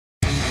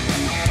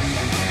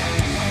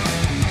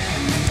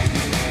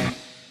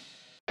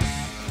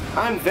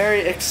I'm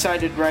very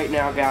excited right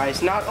now,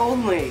 guys. Not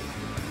only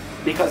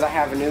because I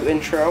have a new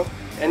intro,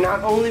 and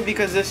not only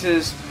because this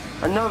is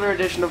another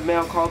edition of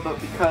Mail Call, but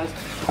because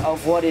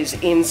of what is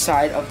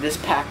inside of this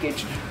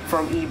package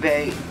from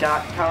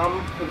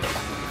eBay.com.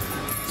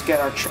 Let's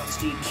get our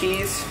trusty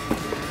keys,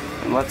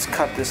 and let's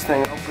cut this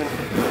thing open.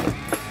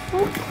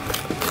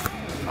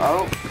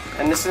 Oh,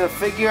 and this is a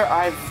figure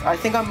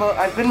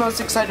I've been most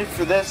excited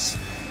for this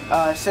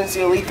since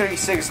the Elite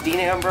 36 Dean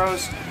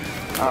Ambrose.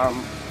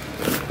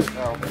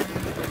 So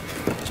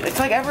it's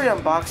like every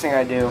unboxing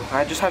I do,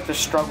 I just have to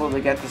struggle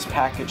to get this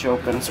package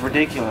open. It's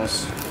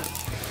ridiculous.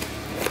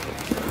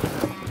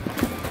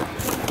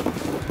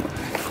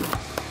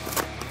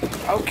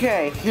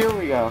 Okay, here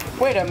we go.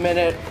 Wait a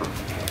minute.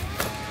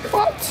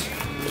 What?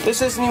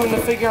 This isn't even the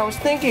figure I was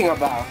thinking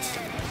about.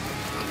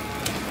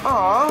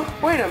 Aw,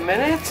 wait a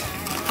minute.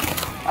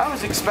 I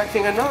was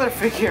expecting another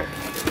figure.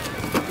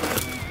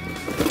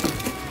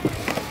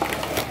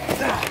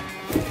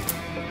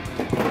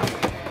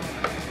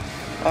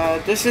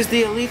 This is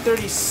the Elite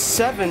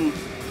 37,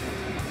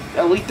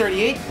 Elite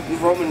 38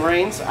 Roman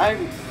Reigns.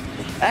 I'm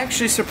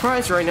actually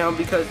surprised right now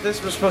because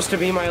this was supposed to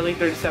be my Elite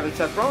 37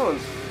 Seth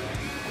Rollins.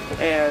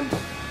 And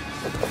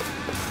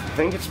I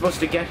think it's supposed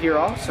to get here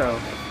also.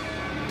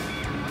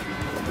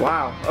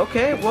 Wow.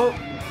 Okay, well,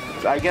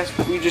 I guess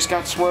we just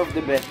got swerved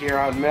a bit here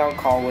on Mail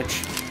Call,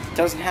 which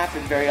doesn't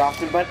happen very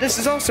often, but this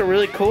is also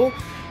really cool.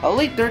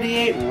 Elite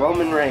 38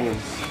 Roman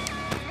Reigns.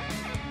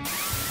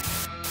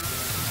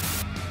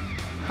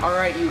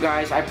 Alright, you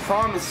guys, I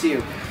promise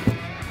you,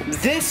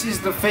 this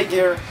is the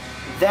figure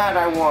that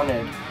I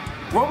wanted.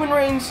 Roman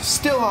Reigns,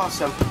 still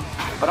awesome,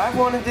 but I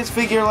wanted this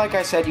figure, like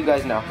I said, you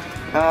guys know.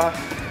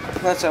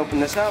 Let's open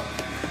this up.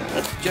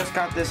 Just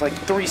got this like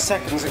 3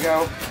 seconds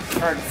ago.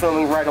 Started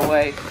filming right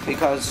away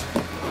because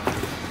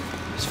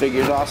this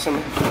figure's awesome.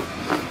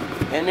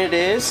 And it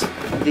is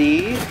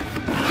the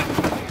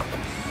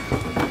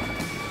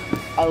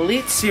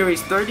Elite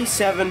Series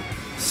 37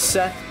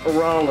 Seth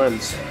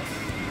Rollins.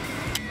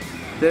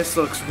 This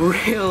looks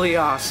really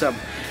awesome.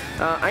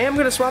 I am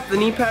going to swap the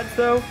knee pads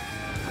though.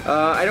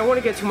 I don't want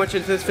to get too much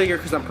into this figure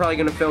because I'm probably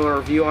going to film a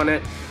review on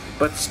it.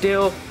 But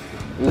still,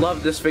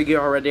 love this figure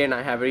already and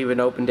I haven't even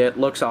opened it.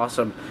 Looks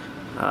awesome.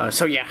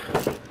 So yeah.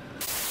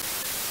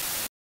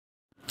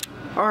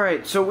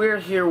 Alright, so we're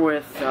here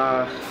with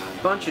a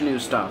bunch of new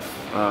stuff.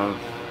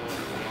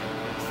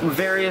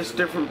 Various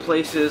different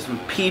places and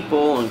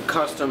people and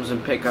customs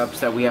and pickups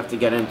that we have to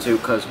get into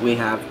because we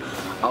have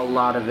a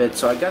lot of it.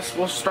 So I guess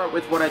we'll start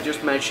with what I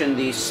just mentioned,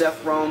 the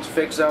Seth Rollins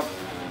fix-up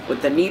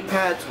with the knee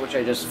pads, which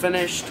I just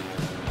finished,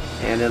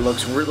 and it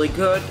looks really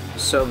good.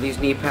 So these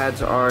knee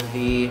pads are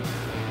the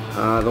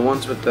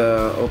ones with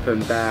the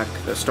open back,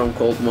 the Stone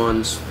Cold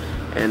ones,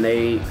 and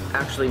they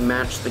actually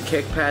match the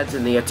kick pads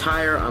in the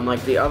attire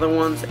unlike the other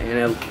ones,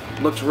 and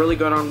it looks really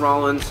good on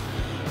Rollins,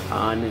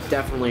 and it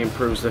definitely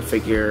improves the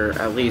figure,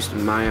 at least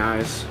in my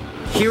eyes.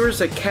 Here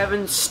is a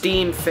Kevin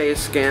Steen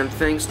face scan,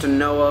 thanks to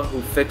Noah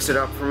who fixed it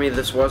up for me.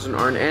 This wasn't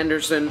Arn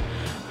Anderson,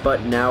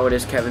 but now it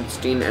is Kevin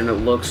Steen and it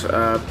looks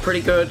pretty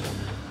good.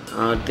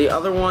 The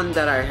other one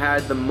that I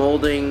had, the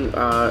molding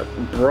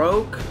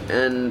broke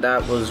and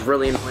that was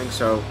really annoying,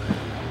 so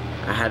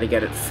I had to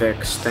get it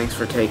fixed. Thanks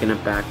for taking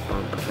it back,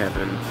 bump,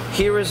 Kevin.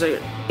 Here is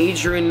a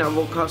Adrian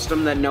Neville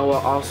custom that Noah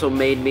also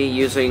made me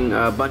using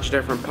a bunch of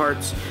different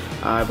parts.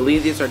 I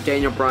believe these are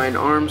Daniel Bryan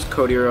arms,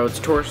 Cody Rhodes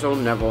torso,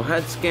 Neville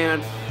head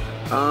scan.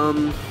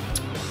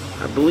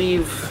 I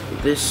believe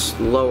this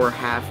lower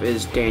half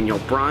is Daniel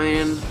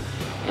Bryan,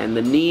 and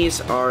the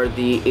knees are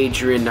the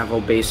Adrian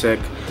Neville basic.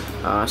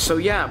 So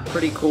yeah,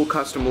 pretty cool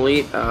custom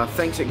Elite.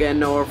 Thanks again,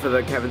 Noah, for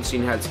the Kevin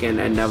Steen head scan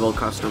and Neville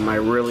custom. I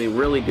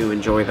really do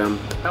enjoy them.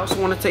 I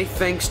also want to say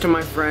thanks to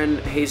my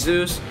friend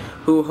Jesus,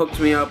 who hooked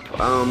me up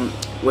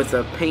with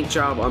a paint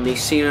job on the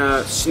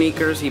Cena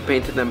sneakers. He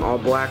painted them all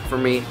black for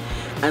me.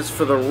 As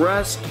for the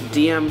rest,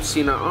 DM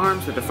Cena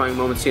arms, the Defying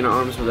Moment Cena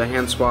arms with a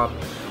hand swap.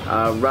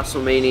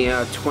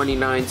 WrestleMania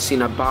 29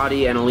 Cena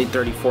body and Elite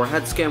 34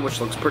 head scan, which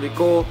looks pretty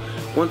cool.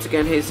 Once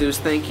again, Jesus,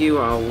 thank you.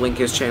 I'll link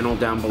his channel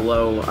down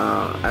below,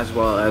 as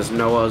well as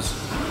Noah's.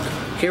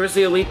 Here is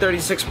the Elite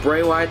 36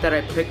 Bray Wyatt that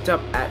I picked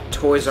up at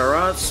Toys R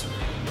Us,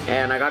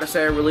 and I gotta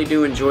say I really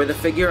do enjoy the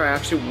figure. I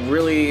actually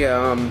really,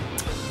 I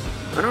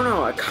don't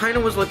know, I kind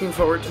of was looking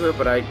forward to it,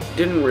 but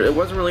it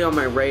wasn't really on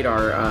my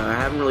radar. I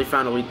haven't really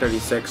found Elite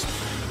 36.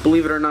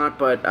 Believe it or not,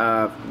 but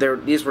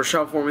these were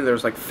shelf warming. There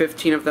was like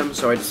 15 of them,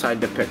 so I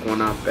decided to pick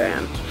one up,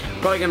 and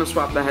probably gonna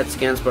swap the head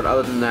scans, but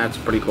other than that, it's a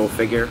pretty cool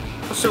figure.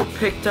 Also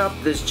picked up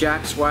this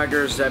Jack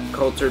Swagger Zeb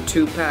Coulter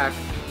 2-pack.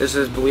 This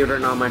is, believe it or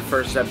not, my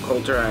first Zeb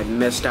Coulter. I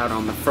missed out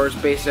on the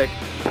first basic,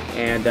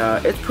 and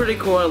it's pretty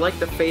cool. I like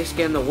the face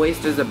scan. The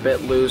waist is a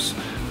bit loose,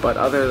 but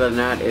other than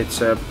that, it's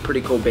a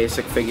pretty cool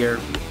basic figure.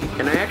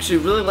 And I actually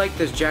really like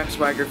this Jack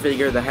Swagger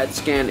figure. The head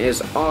scan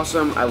is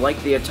awesome. I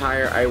like the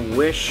attire. I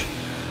wish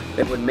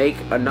they would make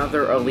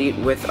another Elite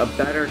with a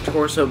better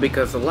torso,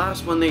 because the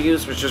last one they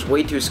used was just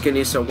way too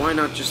skinny, so why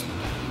not just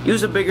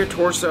use a bigger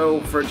torso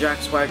for Jack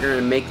Swagger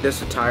and make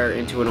this attire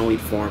into an Elite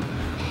form.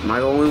 Am I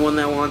the only one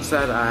that wants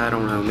that? I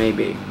don't know,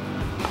 maybe.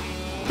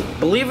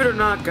 Believe it or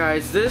not,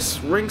 guys, this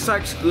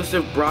ringside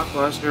exclusive Brock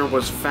Lesnar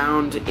was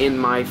found in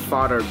my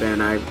fodder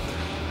bin. I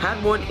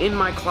had one in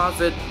my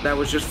closet that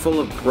was just full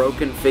of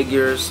broken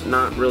figures,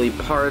 not really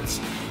parts,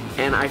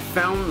 and I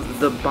found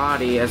the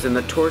body, as in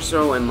the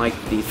torso and like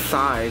the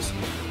thighs,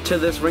 to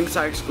this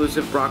ringside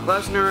exclusive Brock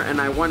Lesnar,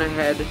 and I went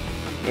ahead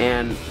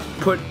and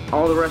put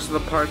all the rest of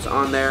the parts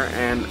on there,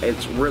 and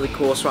it's really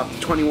cool. Swapped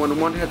the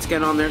 21-1 head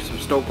scan on there, some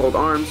Stone Cold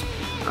arms.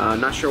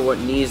 Not sure what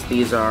knees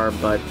these are,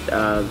 but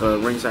the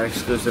ringside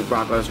exclusive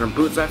Brock Lesnar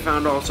boots I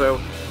found also,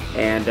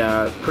 and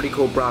pretty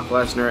cool Brock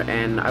Lesnar,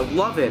 and I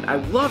love it. I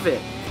love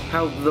it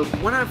how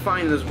when I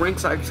find this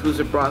ringside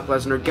exclusive Brock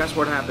Lesnar, guess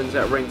what happens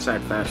at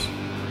Ringside Fest?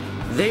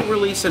 They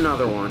release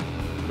another one.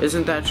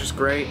 Isn't that just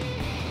great?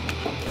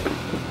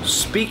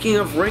 Speaking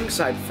of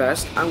Ringside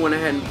Fest, I went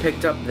ahead and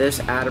picked up this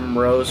Adam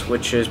Rose,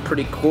 which is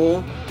pretty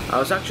cool. I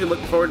was actually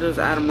looking forward to this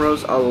Adam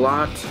Rose a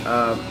lot.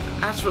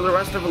 As for the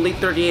rest of Elite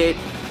 38,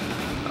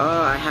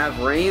 I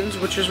have Reigns,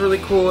 which is really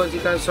cool, as you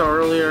guys saw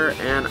earlier,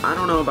 and I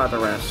don't know about the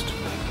rest.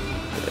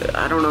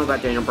 I don't know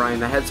about Daniel Bryan.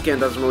 The head scan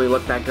doesn't really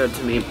look that good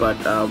to me, but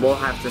we'll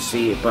have to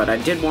see. But I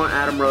did want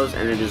Adam Rose,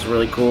 and it is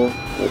really cool.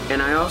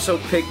 And I also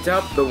picked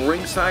up the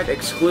ringside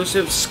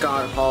exclusive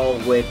Scott Hall,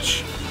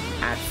 which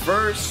at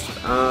first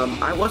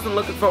I wasn't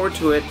looking forward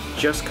to it,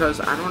 just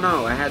because, I don't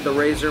know, I had the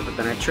Razor, but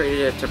then I traded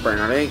it to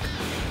Burnout Inc.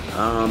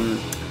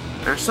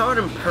 And I saw it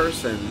in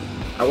person.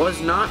 I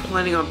was not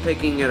planning on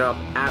picking it up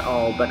at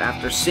all, but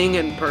after seeing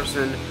it in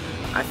person,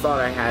 I thought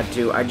I had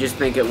to. I just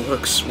think it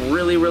looks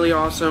really, really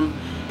awesome,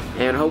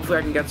 and hopefully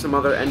I can get some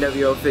other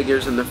NWO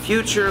figures in the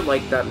future,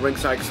 like that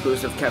ringside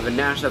exclusive Kevin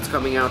Nash that's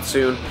coming out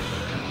soon.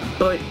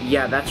 But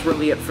yeah, that's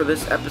really it for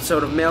this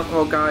episode of Mail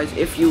Call, guys.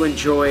 If you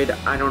enjoyed,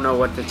 I don't know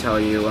what to tell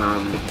you,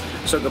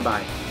 so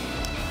goodbye.